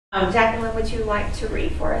Jacquelin, would you like to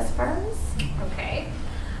read for us first? Okay.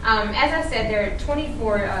 As I said, there are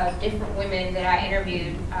 24 different women that I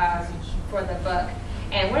interviewed for the book.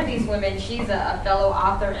 And one of these women, she's a fellow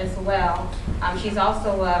author as well. She's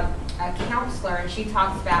also a counselor, and she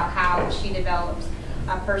talks about how she developed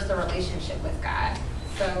a personal relationship with God.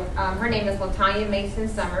 So her name is LaTanya Mason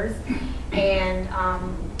Summers, and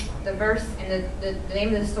the verse and the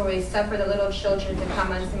name of the story is "Suffer the little children to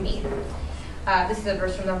come unto me." This is a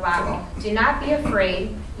verse from the Bible. Do not be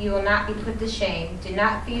afraid, you will not be put to shame. Do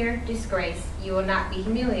not fear disgrace, you will not be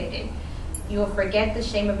humiliated. You will forget the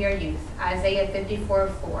shame of your youth. Isaiah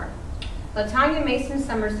 54:4. LaTanya Mason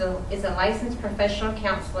Summers is a licensed professional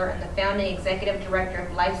counselor and the founding executive director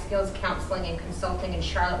of Life Skills Counseling and Consulting in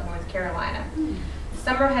Charlotte, North Carolina.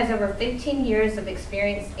 Summer has over 15 years of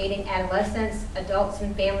experience aiding adolescents, adults,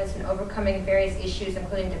 and families in overcoming various issues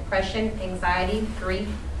including depression, anxiety, grief,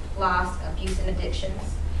 loss, abuse, and addictions.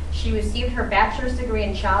 She received her bachelor's degree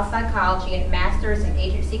in child psychology and master's in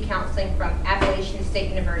agency counseling from Appalachian State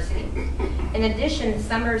University. In addition,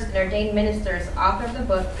 Summers, an ordained minister, is author of the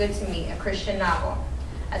book Good to Me, a Christian novel.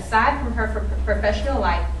 Aside from her professional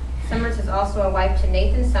life, Summers is also a wife to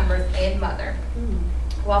Nathan Summers and mother.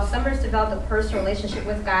 While Summers developed a personal relationship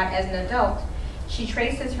with God as an adult, she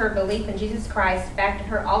traces her belief in Jesus Christ back to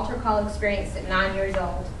her altar call experience at 9 years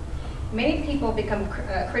old. Many people become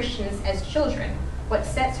Christians as children. What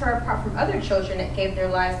sets her apart from other children that gave their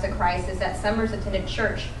lives to Christ is that Summers attended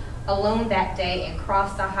church alone that day and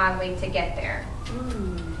crossed the highway to get there.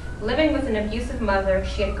 Living with an abusive mother,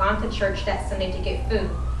 she had gone to church that Sunday to get food,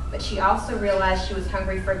 but she also realized she was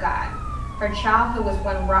hungry for God. Her childhood was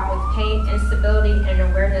one wrought with pain, instability, and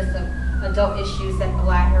an awareness of adult issues that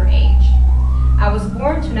belied her age. I was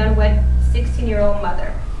born to an unwed 16-year-old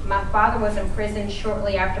mother. My father was in prison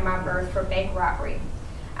shortly after my birth for bank robbery.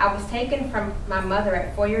 I was taken from my mother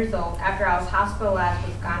at 4 years old after I was hospitalized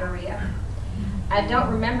with gonorrhea. I don't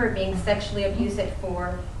remember being sexually abused at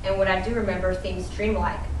 4, and what I do remember seems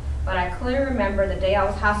dreamlike, but I clearly remember the day I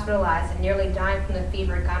was hospitalized and nearly dying from the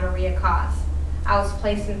fever gonorrhea caused. I was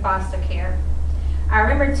placed in foster care. I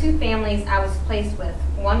remember 2 families I was placed with,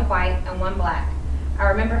 one white and one black. I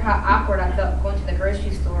remember how awkward I felt going to the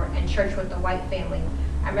grocery store and church with the white family.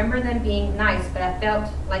 I remember them being nice, but I felt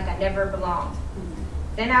like I never belonged.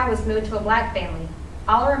 Then I was moved to a black family.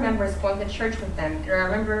 All I remember is going to church with them, and I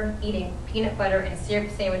remember eating peanut butter and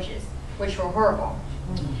syrup sandwiches, which were horrible.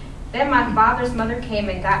 Then my father's mother came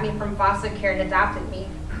and got me from foster care and adopted me.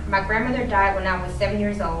 My grandmother died when I was 7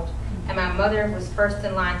 years old, and my mother was first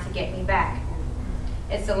in line to get me back.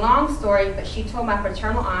 It's a long story, but she told my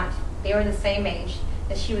paternal aunt, they were the same age,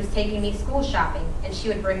 that she was taking me school shopping, and she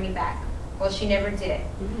would bring me back. Well, she never did.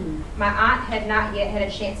 My aunt had not yet had a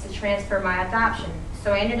chance to transfer my adoption,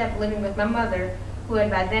 so I ended up living with my mother, who had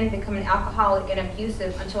by then become an alcoholic and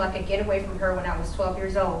abusive until I could get away from her when I was 12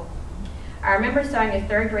 years old. I remember starting a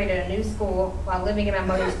 3rd grade at a new school while living in my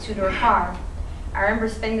mother's 2-door car. I remember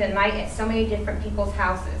spending the night at so many different people's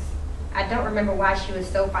houses. I don't remember why she was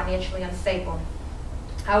so financially unstable.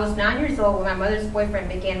 I was 9 years old when my mother's boyfriend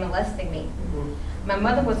began molesting me. My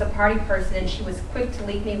mother was a party person, and she was quick to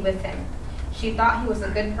leave me with him. She thought he was a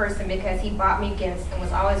good person because he bought me gifts and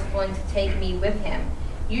was always willing to take me with him,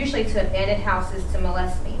 usually to abandoned houses to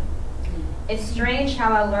molest me. It's strange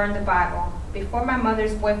how I learned the Bible. Before my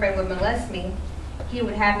mother's boyfriend would molest me, he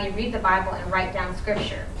would have me read the Bible and write down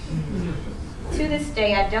scripture. To this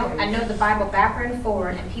day, I know the Bible backward and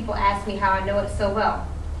forward, and people ask me how I know it so well.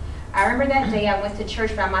 I remember that day I went to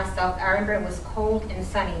church by myself. I remember it was cold and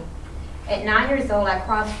sunny. At 9 years old, I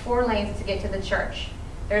crossed 4 lanes to get to the church.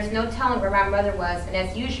 There's no telling where my mother was, and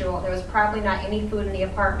as usual, there was probably not any food in the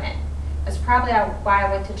apartment. That's probably why I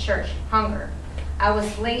went to church, hunger. I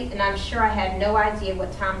was late, and I'm sure I had no idea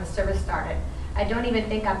what time the service started. I don't even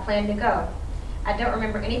think I planned to go. I don't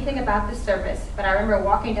remember anything about the service, but I remember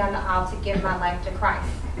walking down the aisle to give my life to Christ.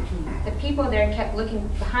 The people there kept looking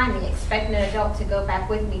behind me, expecting an adult to go back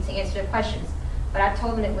with me to answer their questions, but I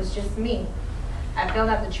told them it was just me. I filled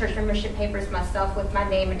out the church membership papers myself with my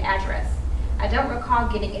name and address. I don't recall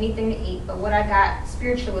getting anything to eat, but what I got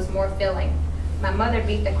spiritually was more filling. My mother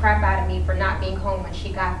beat the crap out of me for not being home when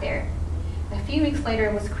she got there. A few weeks later,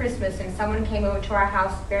 it was Christmas, and someone came over to our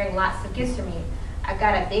house bearing lots of gifts for me. I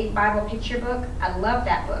got a big Bible picture book. I loved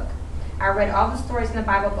that book. I read all the stories in the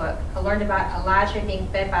Bible book. I learned about Elijah being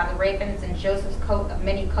fed by the ravens and Joseph's coat of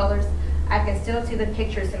many colors. I can still see the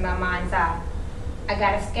pictures in my mind's eye. I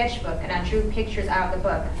got a sketchbook, and I drew pictures out of the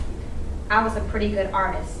book. I was a pretty good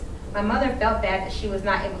artist. My mother felt bad that she was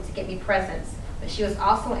not able to get me presents, but she was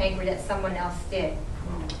also angry that someone else did.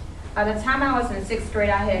 By the time I was in 6th grade,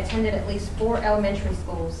 I had attended at least 4 elementary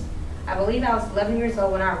schools. I believe I was 11 years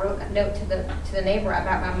old when I wrote a note to the neighbor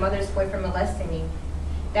about my mother's boyfriend molesting me.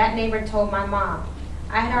 That neighbor told my mom.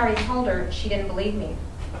 I had already told her. She didn't believe me.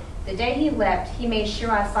 The day he left, he made sure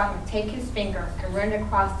I saw him take his finger and run it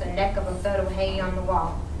across the neck of a photo hanging on the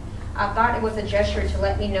wall. I thought it was a gesture to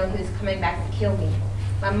let me know he was coming back to kill me.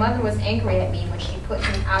 My mother was angry at me when she put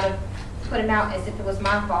him out as if it was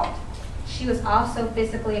my fault. She was also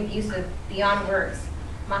physically abusive beyond words.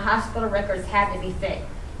 My hospital records had to be fake.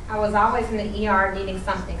 I was always in the ER needing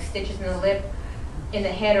something, stitches in the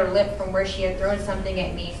head or lip from where she had thrown something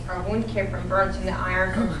at me, or wound care from burns from the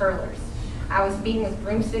iron or curlers. I was beaten with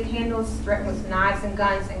broomstick handles, threatened with knives and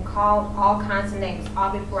guns, and called all kinds of names,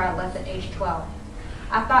 all before I left at age 12.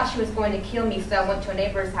 I thought she was going to kill me, so I went to a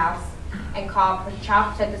neighbor's house and called for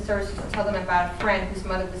Child Protective Services to tell them about a friend whose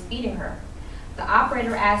mother was beating her. The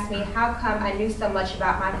operator asked me how come I knew so much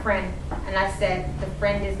about my friend, and I said, the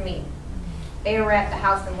friend is me. They were at the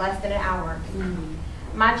house in less than an hour.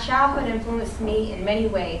 My childhood influenced me in many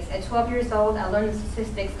ways. At 12 years old, I learned the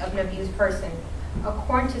statistics of an abused person.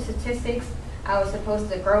 According to statistics, I was supposed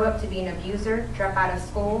to grow up to be an abuser, drop out of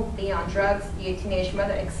school, be on drugs, be a teenage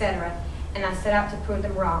mother, etc., and I set out to prove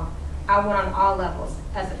them wrong. I won on all levels.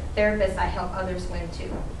 As a therapist, I help others win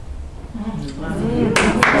too.